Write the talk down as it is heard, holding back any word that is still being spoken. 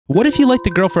What if you liked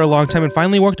a girl for a long time and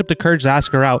finally worked up the courage to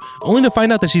ask her out, only to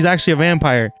find out that she's actually a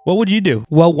vampire? What would you do?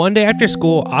 Well, one day after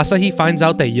school, Asahi finds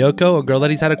out that Youko, a girl that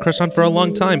he's had a crush on for a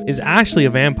long time, is actually a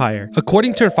vampire.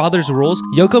 According to her father's rules,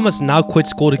 Youko must now quit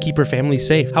school to keep her family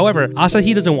safe. However,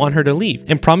 Asahi doesn't want her to leave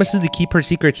and promises to keep her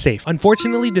secret safe.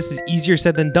 Unfortunately, this is easier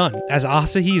said than done, as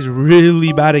Asahi is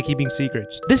really bad at keeping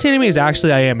secrets. This anime is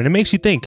actually I Am, and it makes you think,